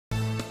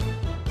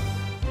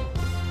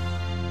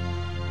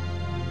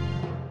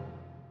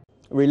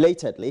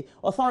Relatedly,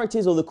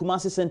 authorities of the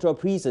Kumasi Central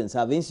Prisons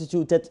have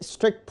instituted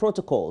strict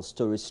protocols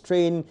to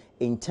restrain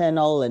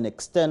internal and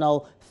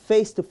external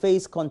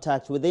face-to-face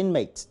contact with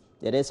inmates.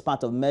 It is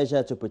part of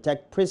measure to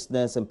protect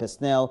prisoners and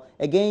personnel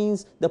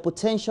against the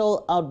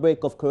potential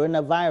outbreak of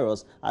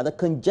coronavirus at the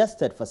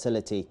congested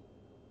facility.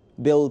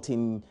 Built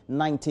in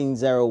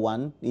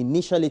 1901,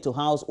 initially to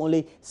house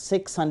only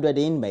 600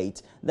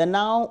 inmates, the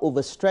now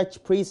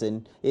overstretched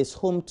prison is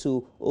home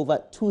to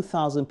over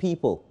 2,000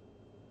 people.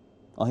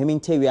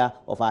 Ohimin Teria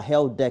of our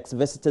health desk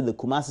visited the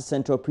Kumasi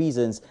Central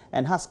Prisons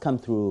and has come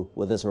through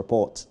with this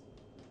report.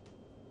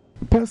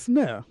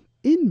 Personnel,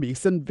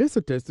 inmates and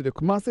visitors to the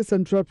Kumasi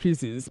Central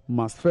Prisons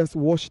must first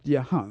wash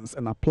their hands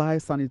and apply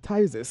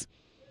sanitizers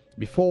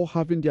before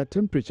having their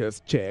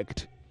temperatures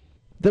checked.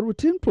 The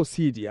routine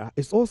procedure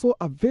is also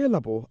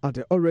available at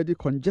the already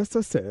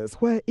congested cells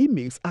where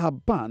inmates are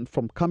banned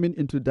from coming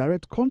into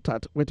direct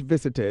contact with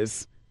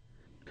visitors.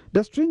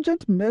 The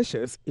stringent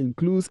measures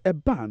include a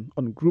ban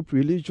on group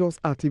religious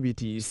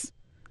activities.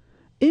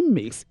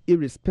 Inmates,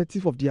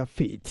 irrespective of their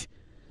faith,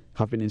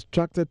 have been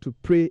instructed to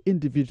pray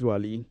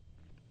individually.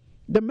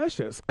 The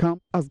measures come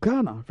as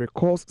Ghana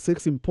records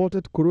 6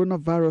 imported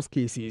coronavirus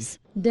cases.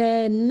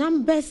 The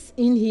numbers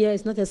in here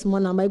is not a small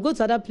number. I go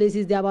to other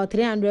places, they're about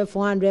 300,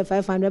 400,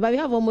 500, but we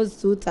have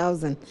almost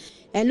 2,000.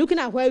 And looking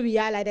at where we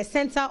are, like the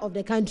center of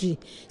the country.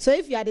 So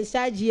if you are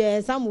discharged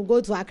here, some will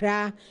go to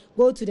Accra,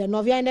 go to the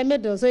north, you are in the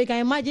middle. So you can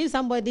imagine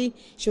somebody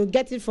should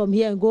get it from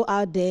here and go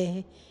out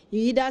there. You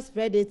either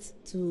spread it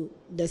to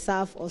the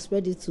south or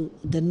spread it to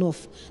the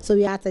north. So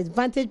we are at a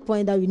vantage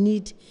point that we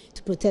need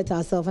to protect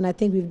ourselves. And I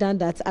think we've done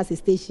that as a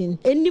station.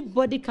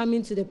 Anybody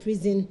coming to the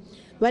prison,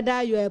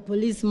 whether you're a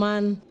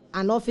policeman,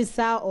 an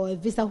officer or a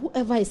visitor,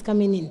 whoever is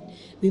coming in,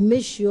 we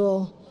make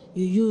sure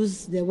you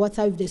use the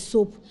water with the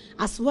soap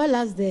as well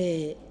as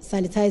the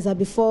sanitizer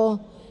before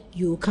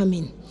you come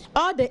in.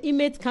 All the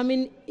inmates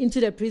coming into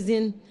the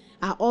prison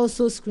are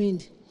also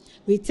screened.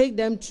 We take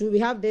them through, we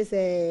have this,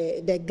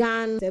 the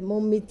gun,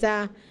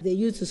 thermometer, they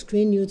use to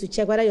screen you to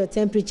check whether your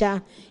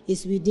temperature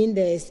is within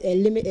the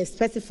a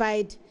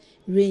specified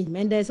range.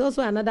 And there's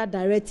also another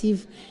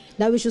directive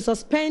that we should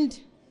suspend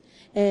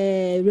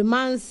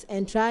remands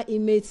and trial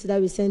inmates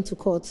that we send to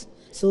court.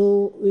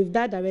 So with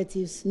that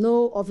directives,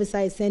 no officer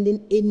is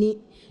sending any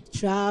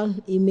trial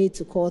inmate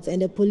to court,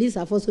 and the police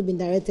have also been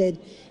directed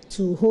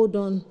to hold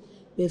on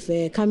with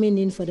coming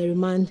in for the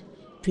remand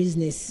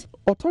prisoners.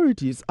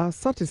 Authorities are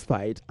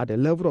satisfied at the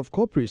level of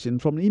cooperation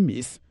from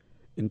inmates,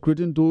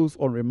 including those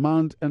on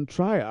remand and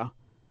trial,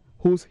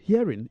 whose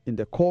hearing in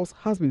the course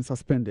has been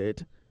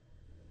suspended.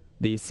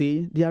 They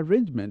say the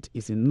arrangement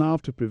is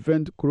enough to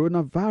prevent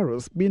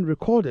coronavirus being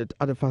recorded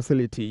at the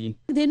facility.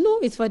 They know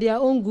it's for their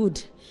own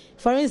good.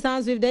 For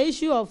instance, with the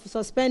issue of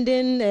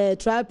suspending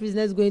trial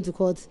prisoners going to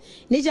court,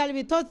 initially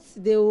we thought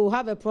they will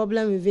have a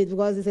problem with it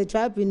because it's a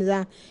trial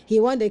prisoner.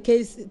 He wants the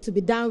case to be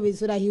done with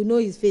so that he will know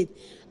his fate.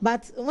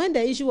 But when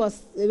the issue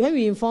was, when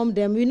we informed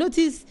them, we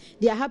noticed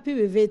they are happy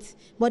with it,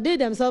 but they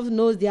themselves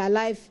know their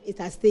life is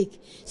at stake.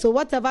 So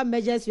whatever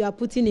measures you are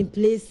putting in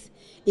place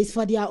is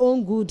for their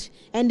own good,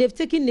 and they've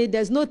taken it.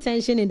 There's no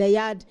tension in the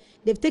yard.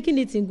 They've taken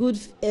it in good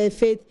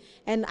faith,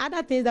 and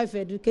other things that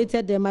we've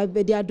educated them,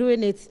 they are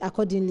doing it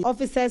accordingly.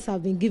 Officers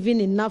have been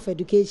given enough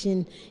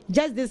education.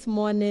 Just this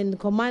morning,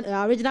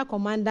 our regional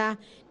commander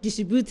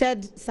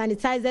distributed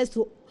sanitizers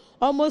to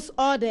almost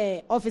all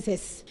the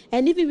officers.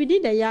 And even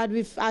within the yard,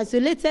 we've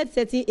isolated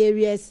certain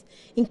areas.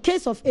 In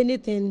case of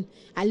anything,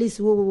 at least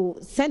we will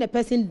send a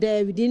person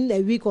there within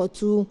a week or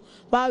two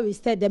while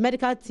the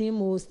medical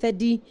team will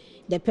study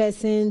the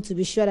person to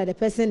be sure that the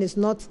person is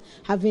not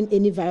having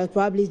any virus,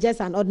 probably just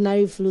an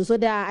ordinary flu. So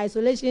there are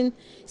isolation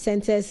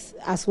centers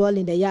as well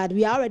in the yard.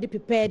 We are already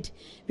prepared.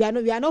 We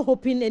are not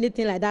hoping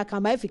anything like that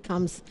comes, but if it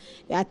comes,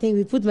 I think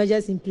we put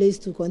measures in place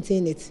to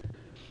contain it.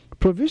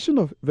 Provision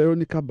of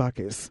Veronica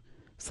buckets,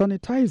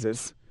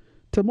 sanitizers,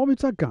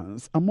 thermometer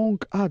guns, among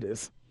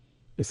others,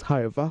 is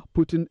however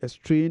putting a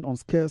strain on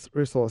scarce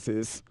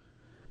resources.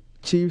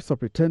 Chief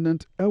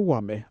Superintendent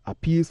Ewame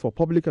appeals for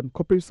public and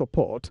corporate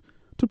support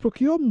to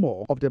procure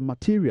more of the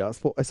materials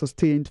for a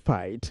sustained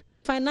fight.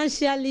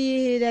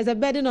 Financially, there's a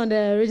burden on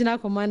the regional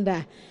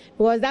commander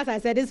because, as I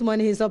said this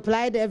morning, he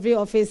supplied every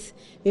office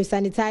with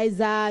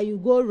sanitizer. You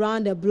go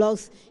around the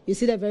blocks, you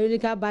see the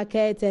Veronica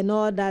bucket and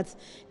all that.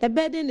 The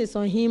burden is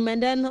on him,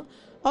 and then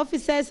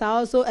officers are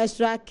also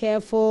extra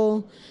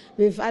careful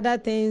with other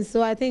things.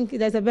 So I think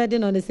there's a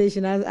burden on the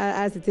station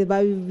as it is,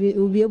 but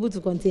we'll be able to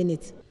contain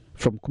it.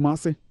 From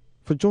Kumasi,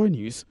 for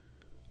JoyNews,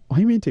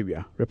 Ohimin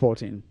Teria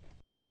reporting.